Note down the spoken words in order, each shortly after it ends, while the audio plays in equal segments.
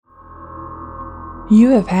You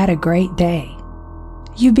have had a great day.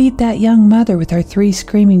 You beat that young mother with her 3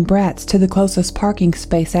 screaming brats to the closest parking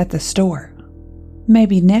space at the store.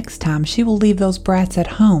 Maybe next time she will leave those brats at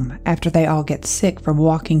home after they all get sick from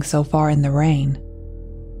walking so far in the rain.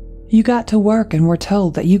 You got to work and were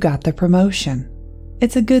told that you got the promotion.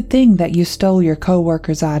 It's a good thing that you stole your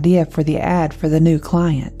coworker's idea for the ad for the new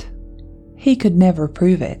client. He could never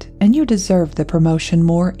prove it, and you deserved the promotion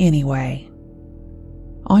more anyway.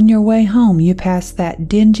 On your way home, you pass that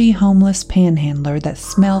dingy homeless panhandler that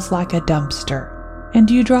smells like a dumpster, and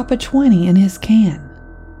you drop a 20 in his can.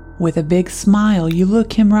 With a big smile, you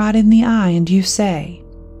look him right in the eye and you say,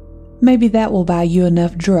 "Maybe that will buy you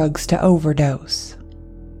enough drugs to overdose."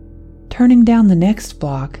 Turning down the next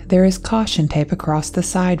block, there is caution tape across the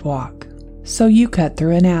sidewalk, so you cut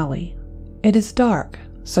through an alley. It is dark,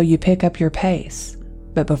 so you pick up your pace,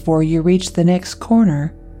 but before you reach the next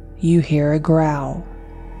corner, you hear a growl.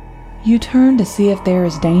 You turn to see if there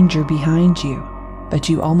is danger behind you, but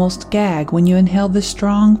you almost gag when you inhale the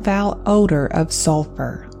strong, foul odor of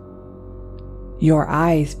sulfur. Your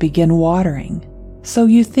eyes begin watering, so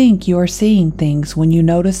you think you are seeing things when you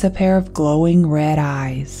notice a pair of glowing red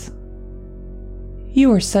eyes.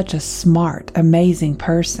 You are such a smart, amazing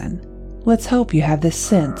person. Let's hope you have the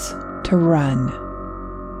sense to run.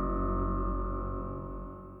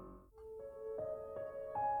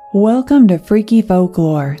 Welcome to Freaky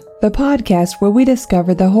Folklore, the podcast where we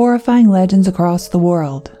discover the horrifying legends across the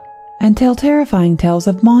world and tell terrifying tales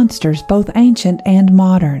of monsters both ancient and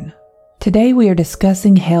modern. Today we are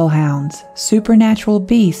discussing hellhounds, supernatural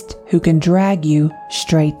beasts who can drag you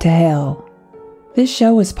straight to hell. This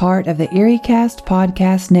show is part of the EerieCast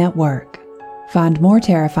podcast network. Find more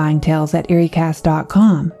terrifying tales at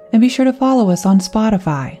EerieCast.com and be sure to follow us on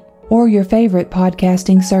Spotify or your favorite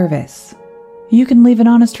podcasting service. You can leave an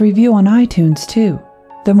honest review on iTunes too.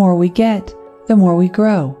 The more we get, the more we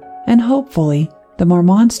grow, and hopefully, the more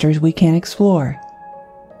monsters we can explore.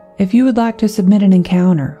 If you would like to submit an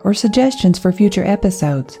encounter or suggestions for future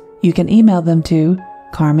episodes, you can email them to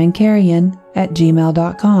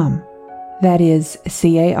carmancarrion@gmail.com. That is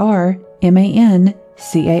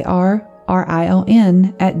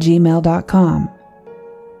carmancarrion@gmail.com.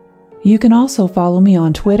 You can also follow me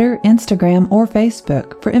on Twitter, Instagram, or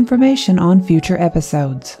Facebook for information on future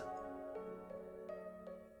episodes.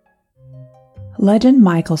 Legend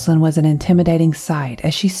Michelson was an intimidating sight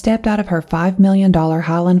as she stepped out of her $5 million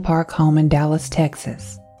Highland Park home in Dallas,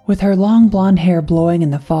 Texas, with her long blonde hair blowing in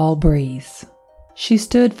the fall breeze. She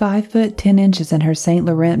stood 5 foot 10 inches in her St.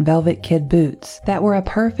 Laurent velvet kid boots that were a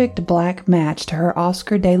perfect black match to her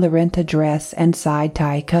Oscar de la Renta dress and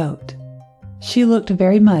side-tie coat. She looked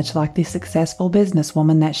very much like the successful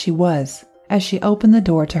businesswoman that she was as she opened the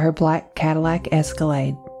door to her black Cadillac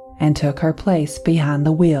Escalade and took her place behind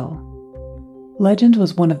the wheel. Legend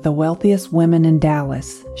was one of the wealthiest women in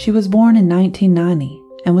Dallas. She was born in 1990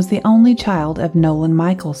 and was the only child of Nolan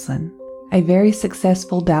Michelson, a very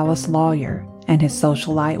successful Dallas lawyer, and his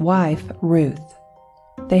socialite wife, Ruth.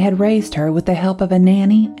 They had raised her with the help of a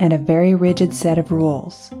nanny and a very rigid set of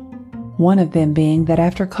rules, one of them being that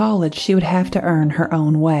after college she would have to earn her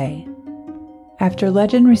own way. After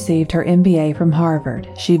Legend received her MBA from Harvard,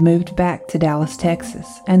 she moved back to Dallas,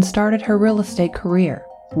 Texas, and started her real estate career,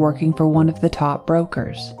 working for one of the top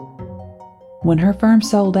brokers. When her firm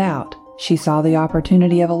sold out, she saw the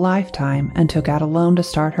opportunity of a lifetime and took out a loan to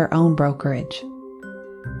start her own brokerage.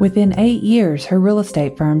 Within 8 years, her real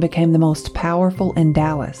estate firm became the most powerful in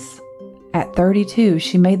Dallas. At 32,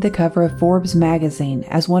 she made the cover of Forbes magazine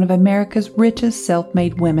as one of America's richest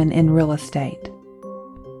self-made women in real estate.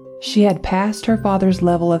 She had passed her father's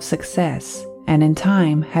level of success, and in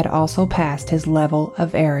time had also passed his level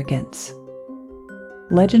of arrogance.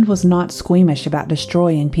 Legend was not squeamish about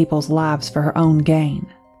destroying people's lives for her own gain.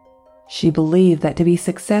 She believed that to be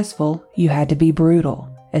successful, you had to be brutal,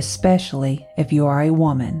 especially if you are a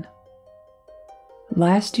woman.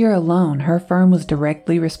 Last year alone, her firm was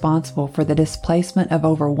directly responsible for the displacement of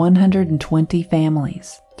over 120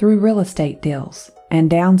 families through real estate deals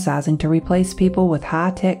and downsizing to replace people with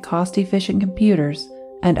high-tech, cost-efficient computers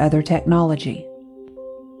and other technology.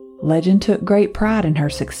 Legend took great pride in her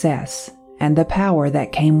success and the power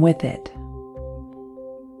that came with it.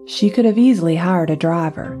 She could have easily hired a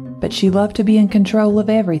driver, but she loved to be in control of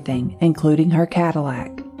everything, including her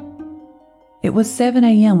Cadillac. It was 7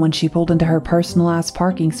 a.m. when she pulled into her personalized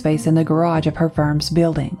parking space in the garage of her firm's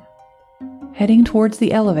building. Heading towards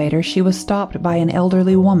the elevator, she was stopped by an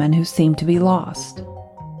elderly woman who seemed to be lost.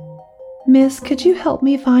 "Miss, could you help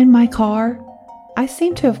me find my car? I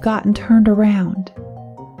seem to have gotten turned around."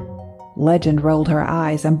 Legend rolled her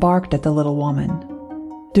eyes and barked at the little woman.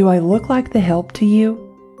 Do I look like the help to you?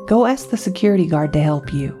 Go ask the security guard to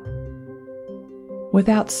help you."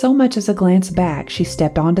 Without so much as a glance back, she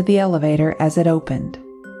stepped onto the elevator as it opened.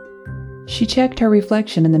 She checked her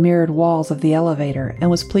reflection in the mirrored walls of the elevator and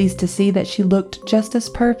was pleased to see that she looked just as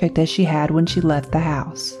perfect as she had when she left the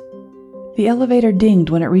house. The elevator dinged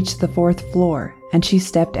when it reached the 4th floor, and she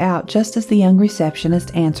stepped out just as the young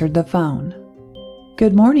receptionist answered the phone.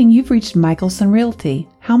 "Good morning, you've reached Michelson Realty.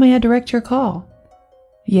 How may I direct your call?"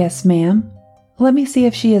 "Yes, ma'am. Let me see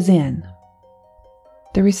if she is in."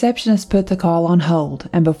 The receptionist put the call on hold,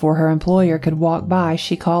 and before her employer could walk by,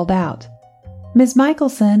 she called out, "Ms.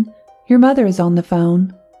 Michelson, your mother is on the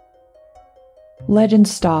phone." Legend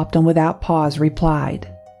stopped and without pause replied,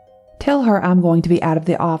 "Tell her I'm going to be out of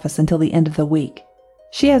the office until the end of the week.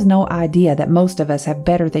 She has no idea that most of us have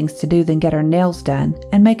better things to do than get our nails done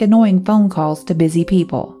and make annoying phone calls to busy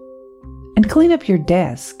people. And clean up your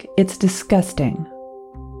desk. It's disgusting."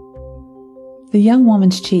 The young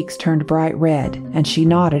woman's cheeks turned bright red, and she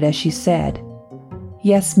nodded as she said,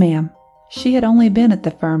 "Yes, ma'am." She had only been at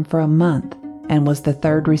the firm for a month and was the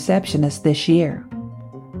 3rd receptionist this year.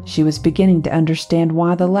 She was beginning to understand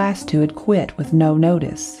why the last 2 had quit with no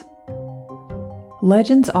notice.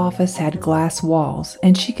 Legend's office had glass walls,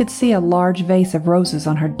 and she could see a large vase of roses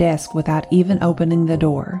on her desk without even opening the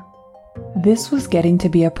door. This was getting to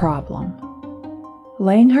be a problem.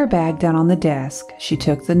 Laying her bag down on the desk, she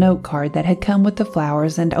took the note card that had come with the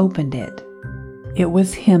flowers and opened it. It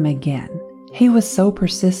was him again. He was so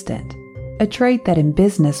persistent, a trait that in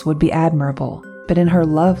business would be admirable, but in her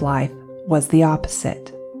love life was the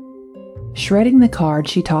opposite. Shredding the card,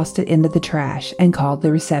 she tossed it into the trash and called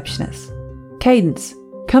the receptionist. "Cadence,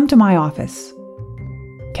 come to my office."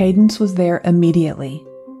 Cadence was there immediately.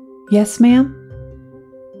 "Yes, ma'am?"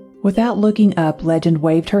 Without looking up, Legend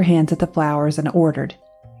waved her hands at the flowers and ordered,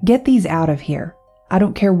 "Get these out of here. I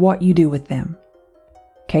don't care what you do with them."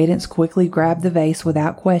 Cadence quickly grabbed the vase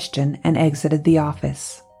without question and exited the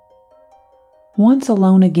office. Once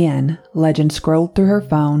alone again, Legend scrolled through her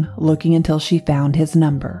phone, looking until she found his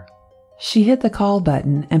number. She hit the call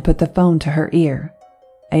button and put the phone to her ear.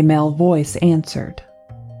 A male voice answered.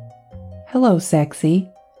 "Hello, sexy.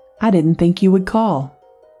 I didn't think you would call."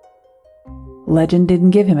 Legend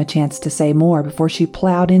didn't give him a chance to say more before she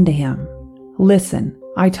plowed into him. "Listen,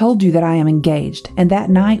 I told you that I am engaged, and that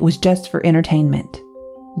night was just for entertainment.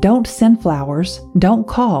 Don't send flowers, don't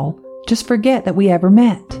call, just forget that we ever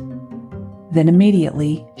met." Then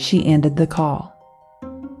immediately, she ended the call.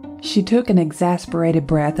 She took an exasperated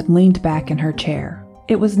breath and leaned back in her chair.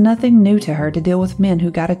 It was nothing new to her to deal with men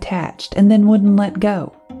who got attached and then wouldn't let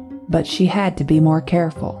go, but she had to be more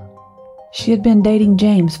careful. She had been dating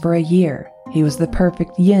James for a year. He was the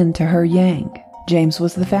perfect yin to her yang. James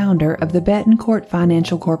was the founder of the Betancourt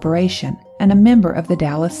Financial Corporation and a member of the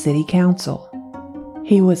Dallas City Council.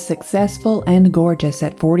 He was successful and gorgeous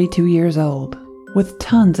at 42 years old, with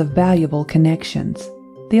tons of valuable connections.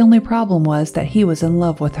 The only problem was that he was in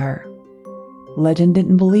love with her. Legend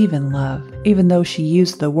didn't believe in love, even though she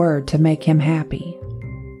used the word to make him happy.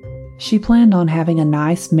 She planned on having a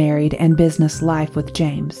nice married and business life with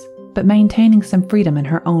James, but maintaining some freedom in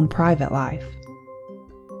her own private life.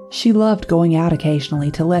 She loved going out occasionally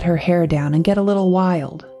to let her hair down and get a little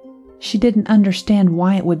wild. She didn't understand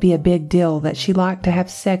why it would be a big deal that she liked to have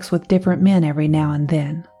sex with different men every now and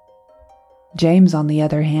then. James, on the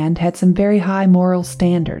other hand, had some very high moral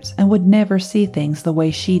standards and would never see things the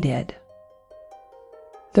way she did.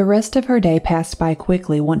 The rest of her day passed by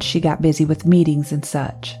quickly once she got busy with meetings and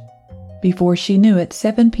such. Before she knew it,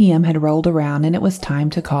 7 p.m. had rolled around and it was time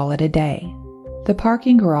to call it a day. The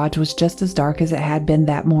parking garage was just as dark as it had been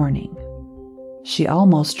that morning. She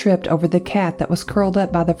almost tripped over the cat that was curled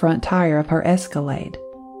up by the front tire of her Escalade,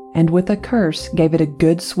 and with a curse gave it a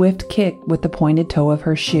good swift kick with the pointed toe of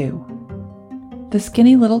her shoe. The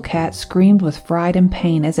skinny little cat screamed with fright and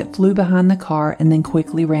pain as it flew behind the car and then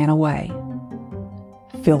quickly ran away.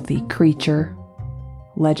 "Filthy creature,"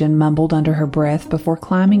 Legend mumbled under her breath before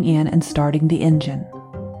climbing in and starting the engine.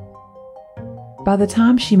 By the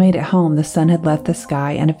time she made it home, the sun had left the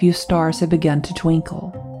sky and a few stars had begun to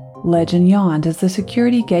twinkle. Legend yawned as the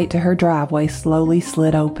security gate to her driveway slowly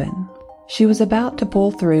slid open. She was about to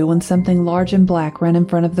pull through when something large and black ran in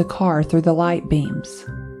front of the car through the light beams.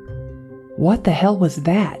 "What the hell was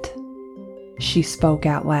that?" She spoke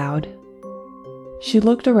out loud. She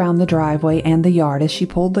looked around the driveway and the yard as she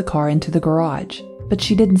pulled the car into the garage, but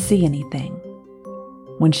she didn't see anything.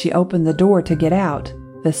 When she opened the door to get out,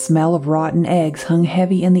 the smell of rotten eggs hung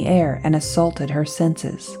heavy in the air and assaulted her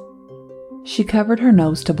senses. She covered her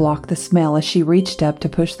nose to block the smell as she reached up to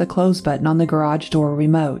push the close button on the garage door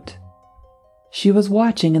remote. She was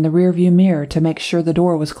watching in the rearview mirror to make sure the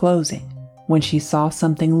door was closing when she saw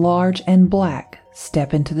something large and black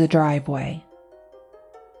step into the driveway.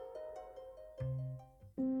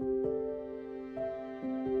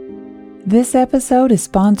 This episode is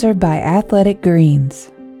sponsored by Athletic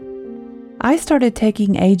Greens. I started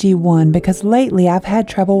taking AG1 because lately I've had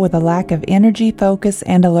trouble with a lack of energy, focus,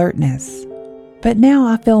 and alertness. But now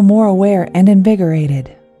I feel more aware and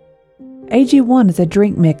invigorated. AG1 is a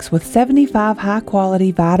drink mix with 75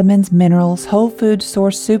 high-quality vitamins, minerals, whole food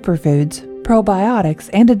source superfoods, probiotics,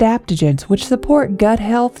 and adaptogens which support gut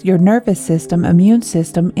health, your nervous system, immune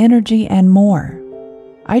system, energy, and more.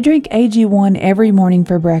 I drink AG1 every morning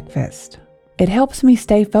for breakfast. It helps me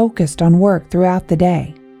stay focused on work throughout the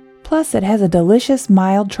day. Plus, it has a delicious,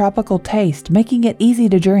 mild, tropical taste, making it easy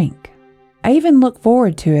to drink. I even look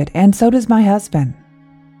forward to it, and so does my husband.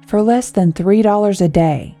 For less than $3 a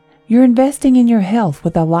day, you're investing in your health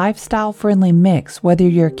with a lifestyle-friendly mix, whether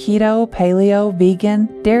you're keto, paleo,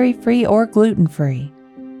 vegan, dairy-free, or gluten-free.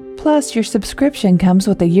 Plus, your subscription comes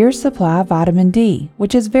with a year's supply of vitamin D,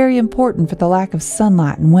 which is very important for the lack of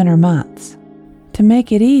sunlight in winter months. To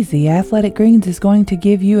make it easy, Athletic Greens is going to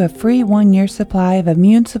give you a free 1-year supply of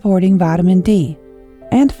immune-supporting vitamin D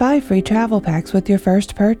and 5 free travel packs with your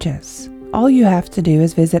first purchase. All you have to do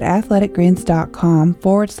is visit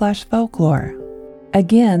athleticgreens.com/folklore.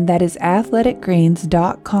 Again, that is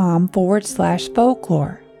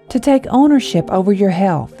athleticgreens.com/folklore to take ownership over your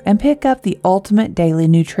health and pick up the ultimate daily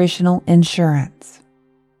nutritional insurance.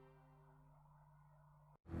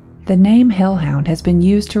 The name Hellhound has been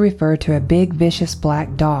used to refer to a big, vicious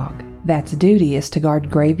black dog that's duty is to guard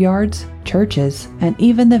graveyards, churches, and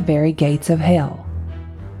even the very gates of hell.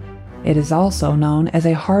 It is also known as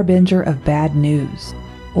a harbinger of bad news,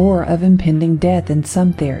 or of impending death in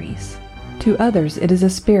some theories. To others, it is a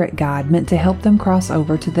spirit guide meant to help them cross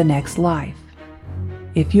over to the next life.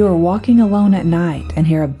 If you are walking alone at night and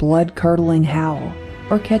hear a blood-curdling howl,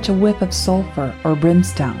 or catch a whiff of sulfur or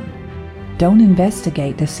brimstone, don't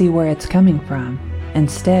investigate to see where it's coming from.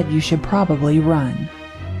 Instead, you should probably run.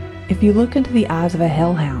 If you look into the eyes of a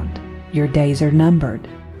hellhound, your days are numbered.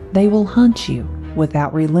 They will hunt you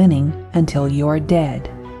without relenting until you are dead.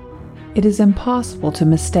 It is impossible to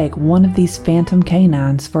mistake one of these phantom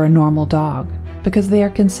canines for a normal dog because they are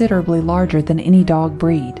considerably larger than any dog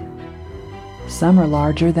breed. Some are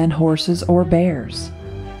larger than horses or bears.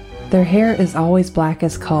 Their hair is always black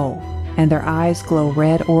as coal, and their eyes glow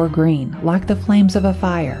red or green like the flames of a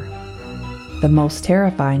fire. The most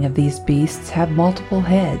terrifying of these beasts have multiple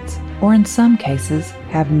heads, or in some cases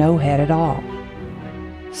have no head at all.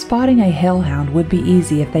 Spotting a hellhound would be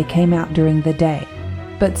easy if they came out during the day,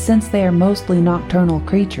 but since they are mostly nocturnal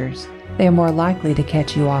creatures, they are more likely to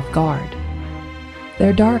catch you off guard.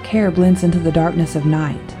 Their dark hair blends into the darkness of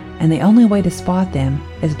night, and the only way to spot them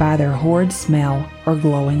is by their horrid smell or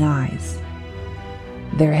glowing eyes.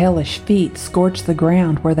 Their hellish feet scorch the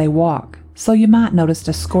ground where they walk, so you might notice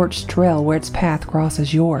a scorched trail where its path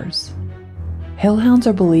crosses yours. Hellhounds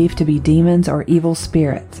are believed to be demons or evil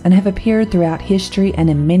spirits and have appeared throughout history and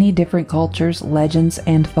in many different cultures, legends,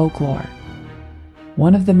 and folklore.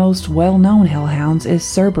 One of the most well-known hellhounds is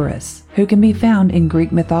Cerberus, who can be found in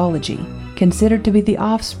Greek mythology, considered to be the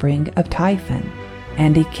offspring of Typhon,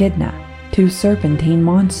 and Echidna, 2 serpentine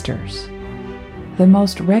monsters. The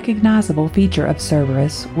most recognizable feature of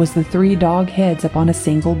Cerberus was the 3 dog heads upon a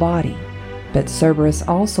single body, but Cerberus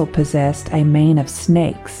also possessed a mane of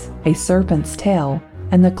snakes, a serpent's tail,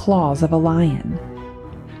 and the claws of a lion.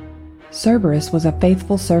 Cerberus was a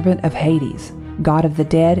faithful servant of Hades, god of the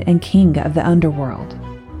dead and king of the underworld.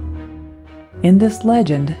 In this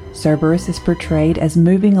legend, Cerberus is portrayed as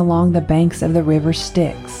moving along the banks of the river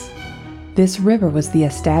Styx. This river was the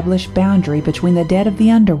established boundary between the dead of the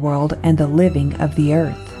underworld and the living of the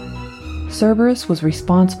earth. Cerberus was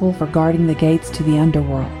responsible for guarding the gates to the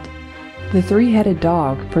underworld. The 3-headed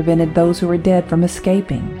dog prevented those who were dead from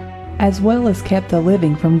escaping, as well as kept the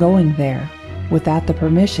living from going there, without the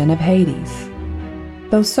permission of Hades.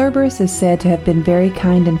 Though Cerberus is said to have been very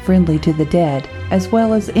kind and friendly to the dead, as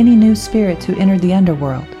well as any new spirits who entered the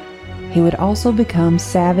underworld, he would also become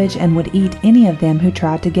savage and would eat any of them who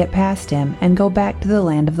tried to get past him and go back to the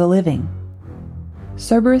land of the living.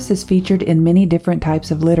 Cerberus is featured in many different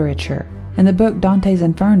types of literature. In the book Dante's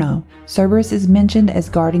Inferno, Cerberus is mentioned as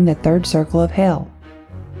guarding the 3rd circle of hell.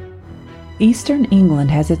 Eastern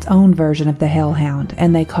England has its own version of the hellhound,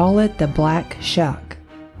 and they call it the Black Shuck.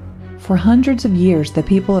 For hundreds of years, the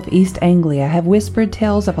people of East Anglia have whispered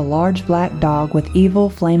tales of a large black dog with evil,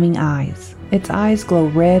 flaming eyes. Its eyes glow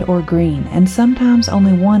red or green, and sometimes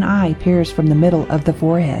only one eye peers from the middle of the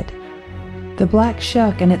forehead. The black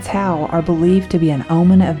shuck and its howl are believed to be an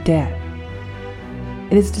omen of death.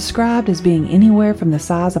 It is described as being anywhere from the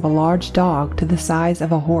size of a large dog to the size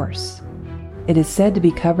of a horse. It is said to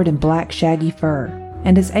be covered in black shaggy fur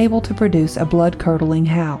and is able to produce a blood-curdling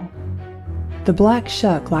howl. The black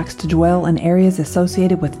shuck likes to dwell in areas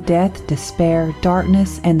associated with death, despair,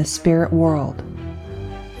 darkness, and the spirit world.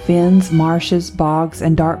 Fens, marshes, bogs,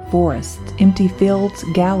 and dark forests, empty fields,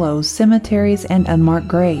 gallows, cemeteries, and unmarked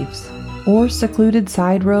graves, or secluded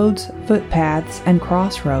side roads, footpaths, and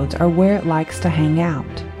crossroads are where it likes to hang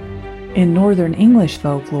out. In Northern English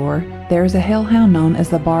folklore, there is a hellhound known as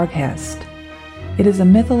the Barghest. It is a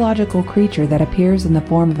mythological creature that appears in the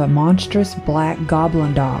form of a monstrous black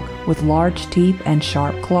goblin dog with large teeth and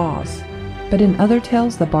sharp claws. But in other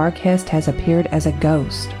tales, the Barghest has appeared as a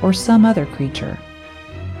ghost or some other creature.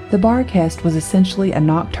 The Barghest was essentially a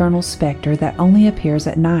nocturnal specter that only appears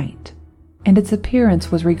at night, and its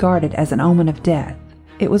appearance was regarded as an omen of death.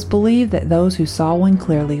 It was believed that those who saw one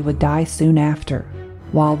clearly would die soon after,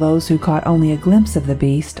 while those who caught only a glimpse of the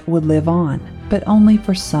beast would live on, but only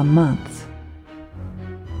for some months.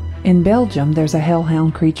 In Belgium, there's a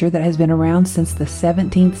hellhound creature that has been around since the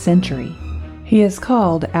 17th century. He is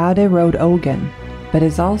called Oude Rode Ogen, but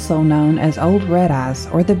is also known as Old Red Eyes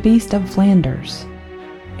or the Beast of Flanders.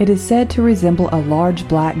 It is said to resemble a large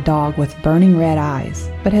black dog with burning red eyes,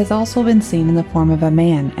 but has also been seen in the form of a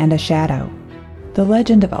man and a shadow. The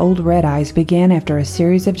legend of Old Red Eyes began after a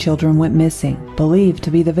series of children went missing, believed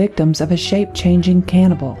to be the victims of a shape-changing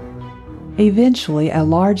cannibal. Eventually, a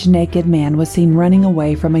large naked man was seen running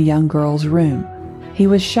away from a young girl's room. He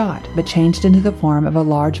was shot, but changed into the form of a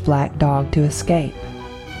large black dog to escape.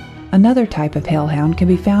 Another type of hellhound can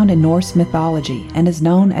be found in Norse mythology and is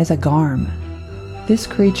known as a garm. This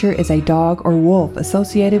creature is a dog or wolf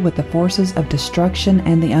associated with the forces of destruction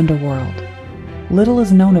and the underworld. Little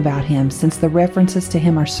is known about him since the references to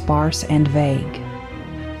him are sparse and vague.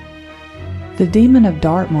 The Demon of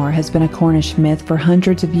Dartmoor has been a Cornish myth for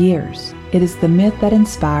hundreds of years. It is the myth that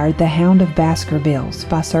inspired The Hound of Baskervilles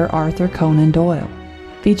by Sir Arthur Conan Doyle,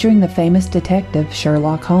 featuring the famous detective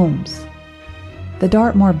Sherlock Holmes. The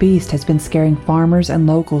Dartmoor beast has been scaring farmers and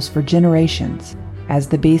locals for generations, as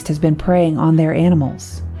the beast has been preying on their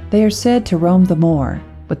animals. They are said to roam the moor,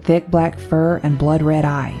 with thick black fur and blood-red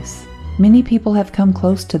eyes. Many people have come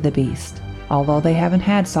close to the beast, although they haven't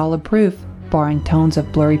had solid proof, barring tons of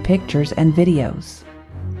blurry pictures and videos.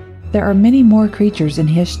 There are many more creatures in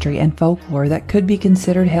history and folklore that could be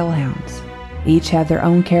considered hellhounds. Each have their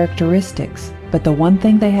own characteristics, but the one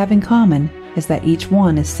thing they have in common is that each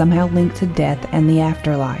one is somehow linked to death and the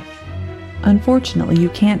afterlife. Unfortunately, you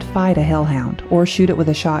can't fight a hellhound or shoot it with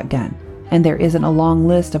a shotgun, and there isn't a long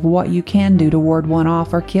list of what you can do to ward one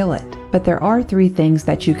off or kill it, but there are 3 things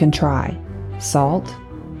that you can try: salt,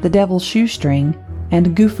 the devil's shoestring,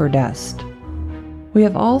 and gopher dust. We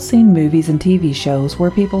have all seen movies and TV shows where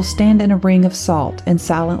people stand in a ring of salt and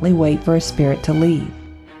silently wait for a spirit to leave.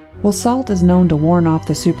 Well, salt is known to warn off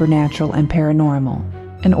the supernatural and paranormal.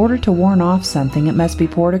 In order to warn off something, it must be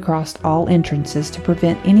poured across all entrances to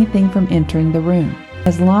prevent anything from entering the room.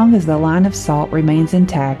 As long as the line of salt remains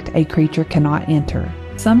intact, a creature cannot enter.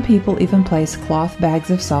 Some people even place cloth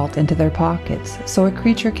bags of salt into their pockets, so a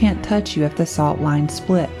creature can't touch you if the salt line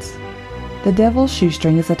splits. The devil's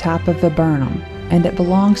shoestring is a type of viburnum, and it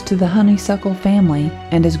belongs to the honeysuckle family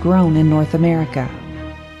and is grown in North America.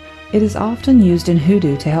 It is often used in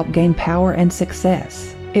hoodoo to help gain power and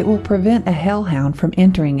success. It will prevent a hellhound from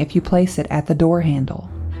entering if you place it at the door handle.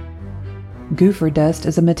 Gopher dust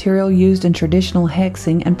is a material used in traditional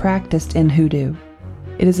hexing and practiced in hoodoo.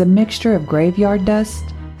 It is a mixture of graveyard dust,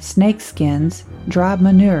 snake skins, dry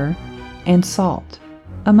manure, and salt,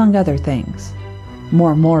 among other things,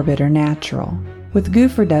 more morbid or natural. With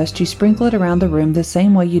gopher dust, you sprinkle it around the room the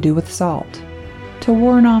same way you do with salt, to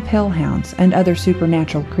warn off hellhounds and other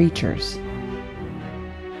supernatural creatures.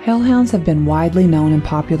 Hellhounds have been widely known in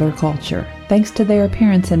popular culture, thanks to their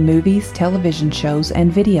appearance in movies, television shows,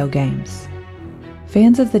 and video games.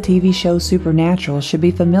 Fans of the TV show Supernatural should be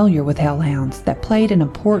familiar with hellhounds that played an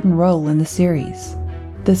important role in the series.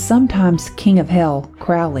 The sometimes King of Hell,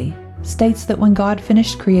 Crowley, states that when God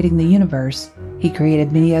finished creating the universe, He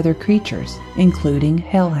created many other creatures, including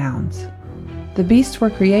hellhounds. The beasts were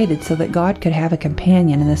created so that God could have a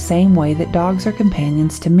companion in the same way that dogs are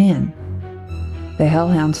companions to men. The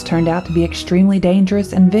hellhounds turned out to be extremely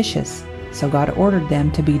dangerous and vicious, so God ordered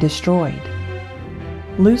them to be destroyed.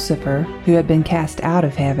 Lucifer, who had been cast out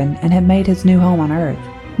of heaven and had made his new home on earth,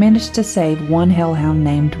 managed to save one hellhound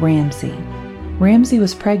named Ramsey. Ramsey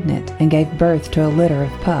was pregnant and gave birth to a litter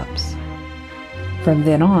of pups. From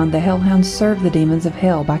then on, the hellhounds served the demons of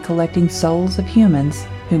hell by collecting souls of humans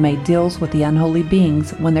who made deals with the unholy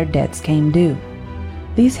beings when their debts came due.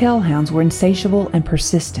 These hellhounds were insatiable and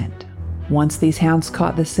persistent. Once these hounds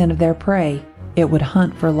caught the scent of their prey, it would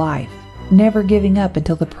hunt for life, never giving up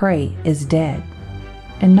until the prey is dead.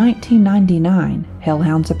 In 1999,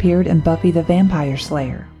 hellhounds appeared in Buffy the Vampire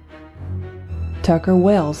Slayer. Tucker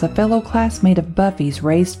Wells, a fellow classmate of Buffy's,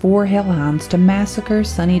 raised 4 hellhounds to massacre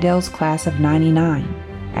Sunnydale's class of '99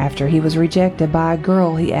 after he was rejected by a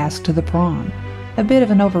girl he asked to the prom. A bit of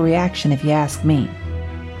an overreaction if you ask me.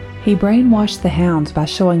 He brainwashed the hounds by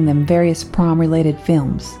showing them various prom-related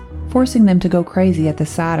films, forcing them to go crazy at the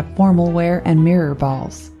sight of formal wear and mirror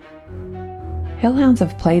balls. Hellhounds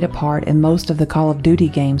have played a part in most of the Call of Duty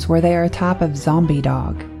games where they are a type of zombie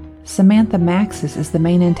dog. Samantha Maxis is the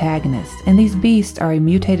main antagonist, and these beasts are a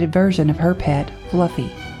mutated version of her pet, Fluffy.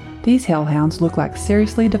 These hellhounds look like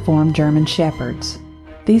seriously deformed German shepherds.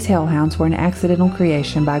 These hellhounds were an accidental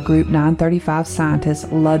creation by Group 935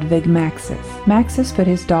 scientist Ludwig Maxis. Maxis put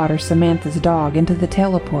his daughter Samantha's dog into the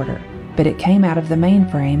teleporter, but it came out of the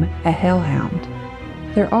mainframe a hellhound.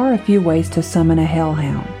 There are a few ways to summon a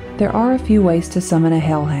hellhound.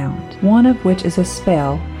 One of which is a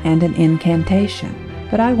spell and an incantation.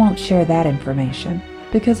 But I won't share that information,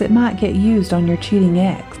 because it might get used on your cheating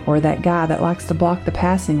ex or that guy that likes to block the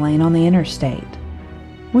passing lane on the interstate.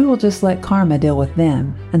 We will just let karma deal with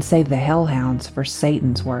them and save the hellhounds for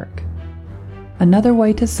Satan's work. Another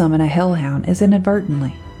way to summon a hellhound is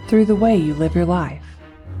inadvertently, through the way you live your life.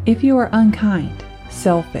 If you are unkind,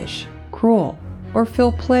 selfish, cruel, or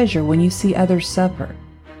feel pleasure when you see others suffer,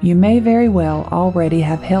 you may very well already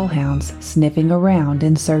have hellhounds sniffing around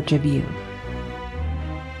in search of you.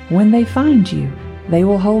 When they find you, they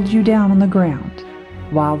will hold you down on the ground.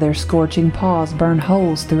 While their scorching paws burn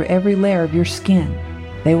holes through every layer of your skin,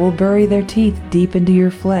 they will bury their teeth deep into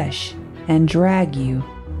your flesh and drag you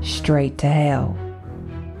straight to hell.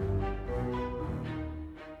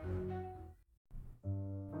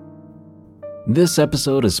 This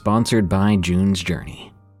episode is sponsored by June's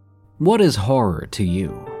Journey. What is horror to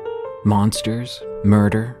you? Monsters?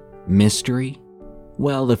 Murder? Mystery?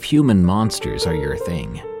 Well, if human monsters are your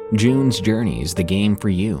thing, June's Journey is the game for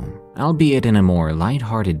you, albeit in a more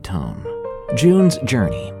lighthearted tone. June's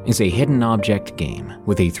Journey is a hidden object game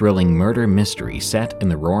with a thrilling murder mystery set in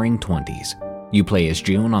the roaring 20s. You play as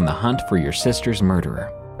June on the hunt for your sister's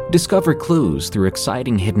murderer. Discover clues through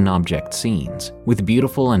exciting hidden object scenes with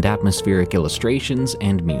beautiful and atmospheric illustrations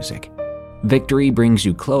and music. Victory brings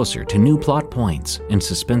you closer to new plot points and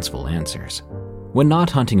suspenseful answers. When not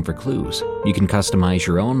hunting for clues, you can customize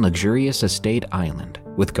your own luxurious estate island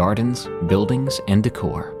with gardens, buildings, and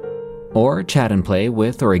decor. Or chat and play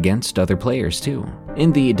with or against other players too,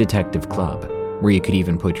 in the Detective Club, where you could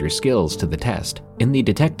even put your skills to the test in the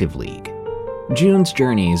Detective League. June's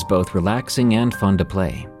Journey is both relaxing and fun to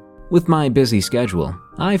play. With my busy schedule,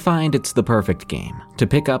 I find it's the perfect game to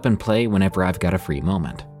pick up and play whenever I've got a free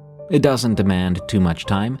moment. It doesn't demand too much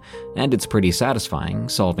time, and it's pretty satisfying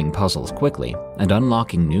solving puzzles quickly and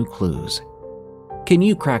unlocking new clues. Can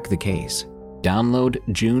you crack the case? Download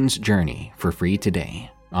June's Journey for free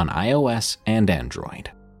today on iOS and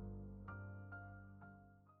Android.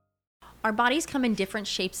 Our bodies come in different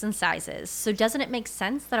shapes and sizes, so doesn't it make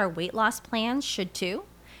sense that our weight loss plans should too?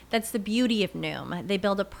 That's the beauty of Noom. They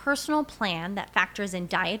build a personal plan that factors in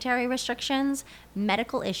dietary restrictions,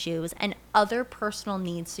 medical issues, and other personal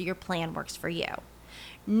needs so your plan works for you.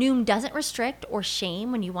 Noom doesn't restrict or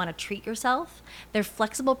shame when you want to treat yourself. Their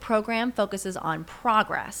flexible program focuses on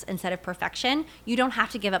progress instead of perfection. You don't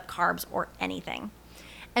have to give up carbs or anything.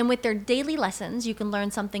 And with their daily lessons, you can learn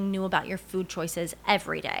something new about your food choices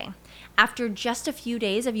every day. After just a few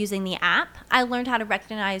days of using the app, I learned how to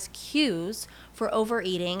recognize cues for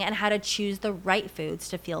overeating and how to choose the right foods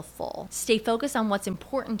to feel full. Stay focused on what's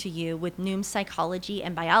important to you with Noom's psychology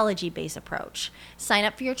and biology-based approach. Sign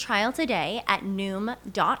up for your trial today at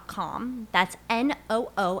Noom.com. That's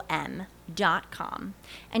Noom.com.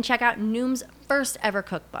 And check out Noom's first ever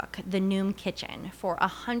cookbook, The Noom Kitchen, for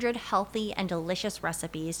 100 healthy and delicious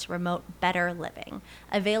recipes to promote better living.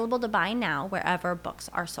 Available to buy now wherever books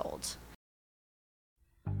are sold.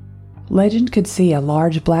 Legend could see a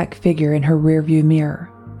large black figure in her rearview mirror.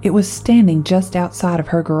 It was standing just outside of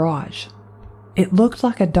her garage. It looked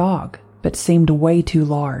like a dog, but seemed way too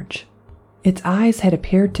large. Its eyes had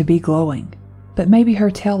appeared to be glowing, but maybe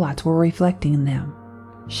her taillights were reflecting them.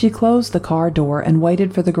 She closed the car door and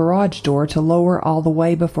waited for the garage door to lower all the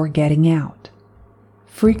way before getting out.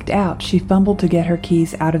 Freaked out, she fumbled to get her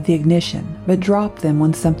keys out of the ignition, but dropped them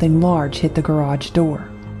when something large hit the garage door.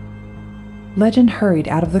 Legend hurried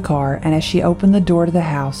out of the car, and as she opened the door to the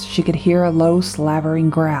house, she could hear a low, slavering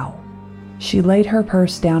growl. She laid her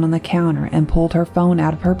purse down on the counter and pulled her phone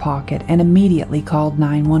out of her pocket and immediately called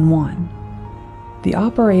 911. The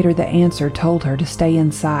operator that answered told her to stay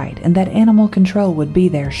inside and that animal control would be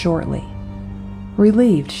there shortly.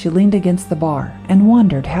 Relieved, she leaned against the bar and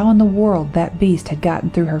wondered how in the world that beast had gotten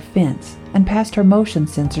through her fence and past her motion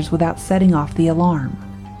sensors without setting off the alarm.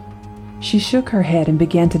 She shook her head and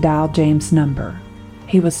began to dial James' number.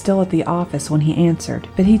 He was still at the office when he answered,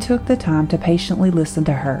 but he took the time to patiently listen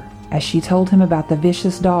to her as she told him about the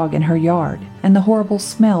vicious dog in her yard and the horrible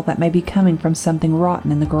smell that may be coming from something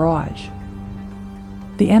rotten in the garage.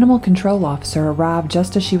 The animal control officer arrived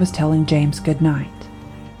just as she was telling James goodnight.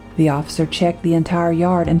 The officer checked the entire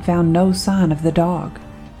yard and found no sign of the dog.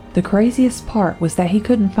 The craziest part was that he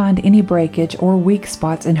couldn't find any breakage or weak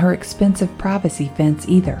spots in her expensive privacy fence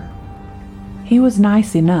either. He was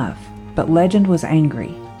nice enough, but Legend was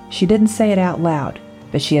angry. She didn't say it out loud,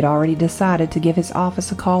 but she had already decided to give his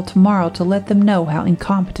office a call tomorrow to let them know how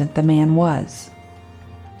incompetent the man was.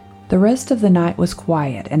 The rest of the night was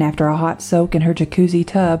quiet, and after a hot soak in her jacuzzi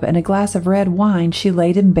tub and a glass of red wine, she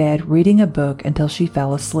laid in bed reading a book until she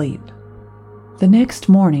fell asleep. The next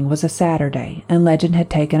morning was a Saturday, and Legend had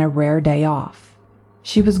taken a rare day off.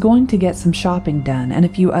 She was going to get some shopping done and a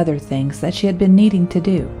few other things that she had been needing to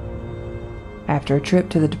do. After a trip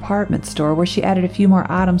to the department store where she added a few more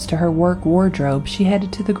items to her work wardrobe, she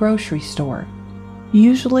headed to the grocery store.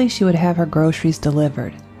 Usually she would have her groceries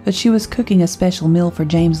delivered, but she was cooking a special meal for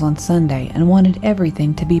James on Sunday and wanted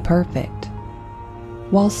everything to be perfect.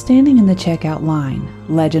 While standing in the checkout line,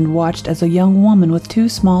 Legend watched as a young woman with 2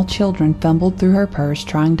 small children fumbled through her purse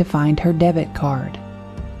trying to find her debit card.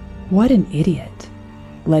 What an idiot,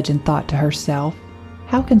 Legend thought to herself.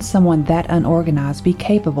 How can someone that unorganized be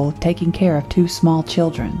capable of taking care of 2 small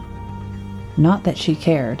children? Not that she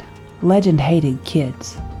cared. Legend hated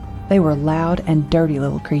kids. They were loud and dirty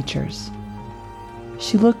little creatures.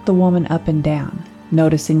 She looked the woman up and down,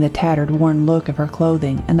 noticing the tattered, worn look of her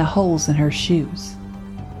clothing and the holes in her shoes.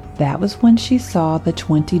 That was when she saw the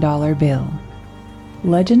 $20 bill.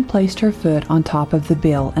 Legend placed her foot on top of the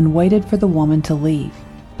bill and waited for the woman to leave,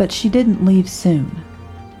 but she didn't leave soon.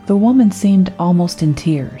 The woman seemed almost in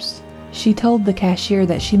tears. She told the cashier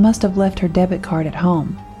that she must have left her debit card at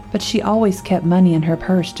home, but she always kept money in her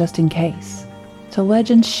purse just in case. To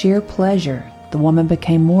Legend's sheer pleasure, the woman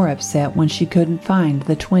became more upset when she couldn't find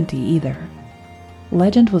the 20 either.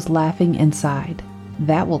 Legend was laughing inside.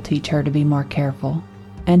 That will teach her to be more careful.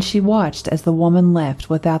 And she watched as the woman left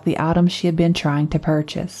without the items she had been trying to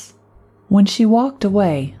purchase. When she walked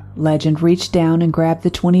away, Legend reached down and grabbed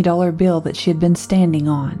the $20 bill that she had been standing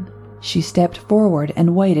on. She stepped forward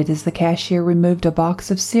and waited as the cashier removed a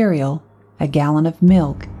box of cereal, a gallon of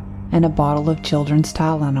milk, and a bottle of children's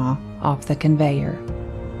Tylenol off the conveyor.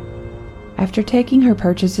 After taking her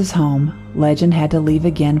purchases home, Legend had to leave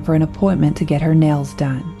again for an appointment to get her nails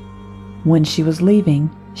done. When she was leaving,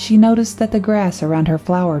 she noticed that the grass around her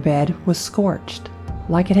flower bed was scorched,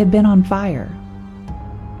 like it had been on fire.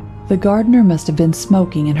 The gardener must have been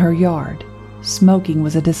smoking in her yard. Smoking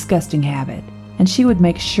was a disgusting habit, and she would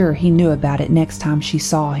make sure he knew about it next time she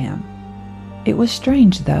saw him. It was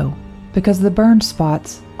strange, though, because the burned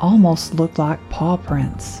spots almost looked like paw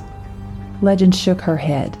prints. Legend shook her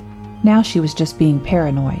head. Now she was just being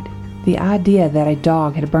paranoid. The idea that a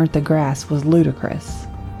dog had burnt the grass was ludicrous.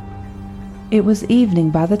 It was evening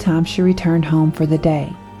by the time she returned home for the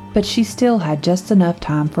day, but she still had just enough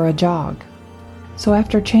time for a jog. So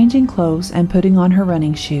after changing clothes and putting on her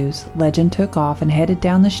running shoes, Legend took off and headed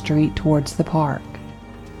down the street towards the park.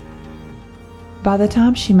 By the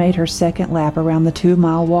time she made her second lap around the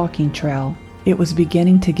 2-mile walking trail, it was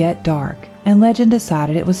beginning to get dark, and Legend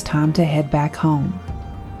decided it was time to head back home.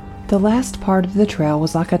 The last part of the trail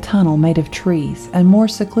was like a tunnel made of trees and more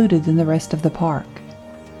secluded than the rest of the park.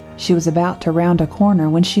 She was about to round a corner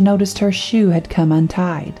when she noticed her shoe had come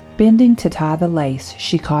untied. Bending to tie the lace,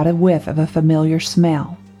 she caught a whiff of a familiar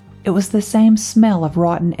smell. It was the same smell of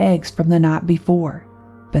rotten eggs from the night before,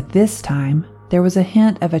 but this time there was a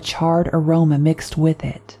hint of a charred aroma mixed with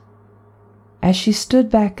it. As she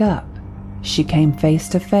stood back up, she came face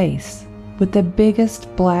to face with the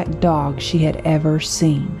biggest black dog she had ever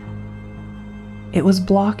seen. It was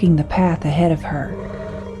blocking the path ahead of her.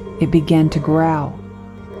 It began to growl,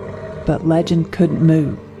 but Legend couldn't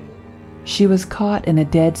move. She was caught in a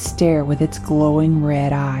dead stare with its glowing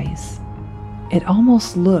red eyes. It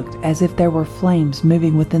almost looked as if there were flames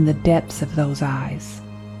moving within the depths of those eyes.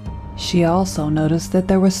 She also noticed that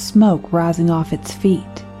there was smoke rising off its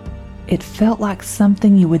feet. It felt like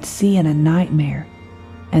something you would see in a nightmare.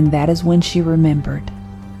 and that is when she remembered.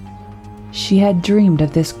 She had dreamed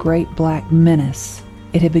of this great black menace.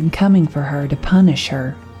 It had been coming for her to punish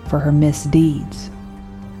her for her misdeeds.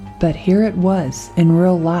 But here it was in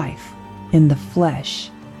real life, in the flesh,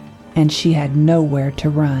 and she had nowhere to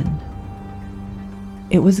run.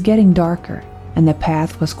 It was getting darker, and the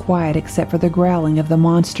path was quiet except for the growling of the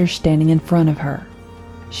monster standing in front of her.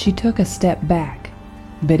 She took a step back,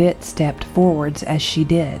 but it stepped forwards as she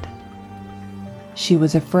did. She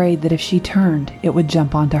was afraid that if she turned, it would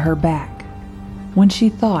jump onto her back. When she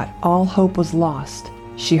thought all hope was lost,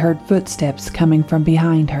 she heard footsteps coming from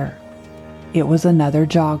behind her. It was another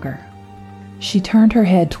jogger. She turned her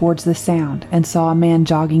head towards the sound and saw a man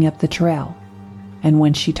jogging up the trail. And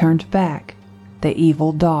when she turned back, the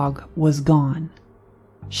evil dog was gone.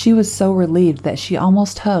 She was so relieved that she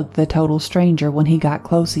almost hugged the total stranger when he got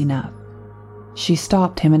close enough. She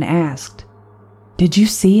stopped him and asked, "Did you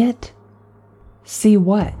see it?" "See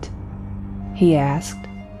what?" he asked.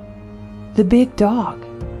 "The big dog,"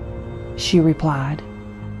 she replied.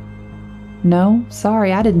 "No,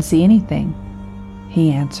 sorry, I didn't see anything,"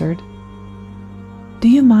 he answered. "Do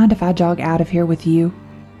you mind if I jog out of here with you?"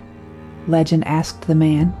 Legend asked the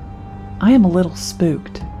man. "I am a little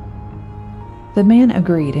spooked." The man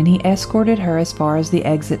agreed, and he escorted her as far as the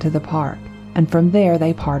exit to the park, and from there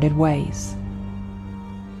they parted ways.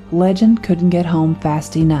 Legend couldn't get home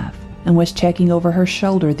fast enough and was checking over her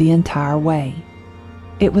shoulder the entire way.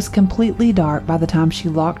 It was completely dark by the time she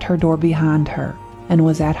locked her door behind her and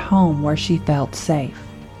was at home where she felt safe.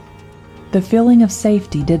 The feeling of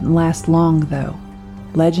safety didn't last long, though.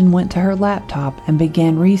 Legend went to her laptop and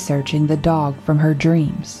began researching the dog from her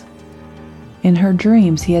dreams. In her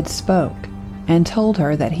dreams, he had spoke and told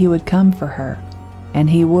her that he would come for her, and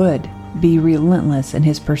he would be relentless in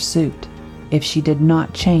his pursuit if she did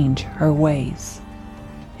not change her ways.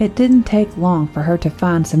 It didn't take long for her to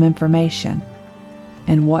find some information,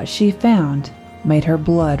 and what she found made her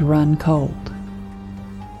blood run cold.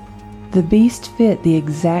 The beast fit the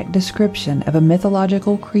exact description of a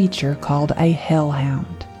mythological creature called a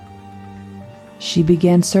hellhound. She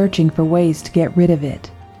began searching for ways to get rid of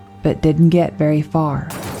it, but didn't get very far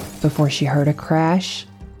before she heard a crash,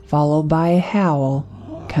 followed by a howl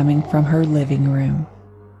coming from her living room.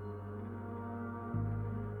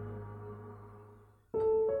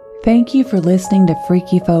 Thank you for listening to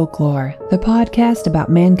Freaky Folklore, the podcast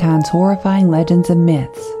about mankind's horrifying legends and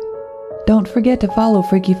myths. Don't forget to follow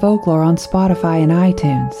Freaky Folklore on Spotify and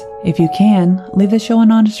iTunes. If you can, leave the show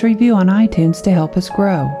an honest review on iTunes to help us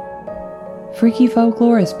grow. Freaky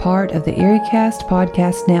Folklore is part of the EerieCast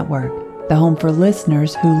podcast network, the home for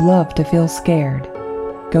listeners who love to feel scared.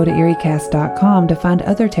 Go to EerieCast.com to find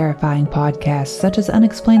other terrifying podcasts such as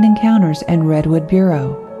Unexplained Encounters and Redwood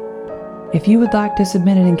Bureau. If you would like to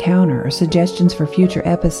submit an encounter or suggestions for future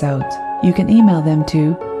episodes, you can email them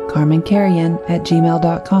to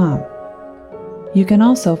carmencarrion@gmail.com. You can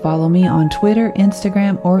also follow me on Twitter,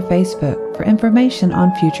 Instagram, or Facebook for information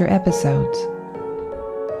on future episodes.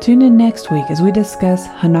 Tune in next week as we discuss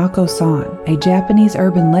Hanako-san, a Japanese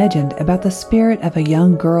urban legend about the spirit of a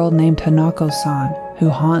young girl named Hanako-san who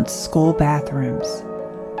haunts school bathrooms.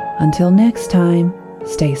 Until next time,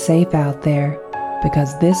 stay safe out there,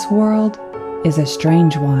 because this world is a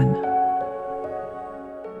strange one.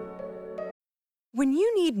 When you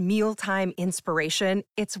need mealtime inspiration,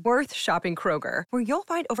 it's worth shopping Kroger, where you'll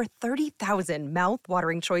find over 30,000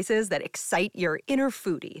 mouth-watering choices that excite your inner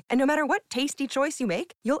foodie. And no matter what tasty choice you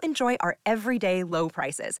make, you'll enjoy our everyday low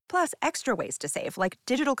prices, plus extra ways to save, like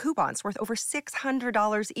digital coupons worth over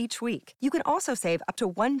 $600 each week. You can also save up to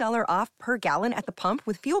 $1 off per gallon at the pump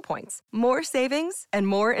with fuel points. More savings and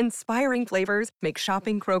more inspiring flavors make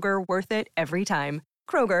shopping Kroger worth it every time.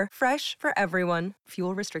 Kroger, fresh for everyone.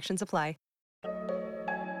 Fuel restrictions apply.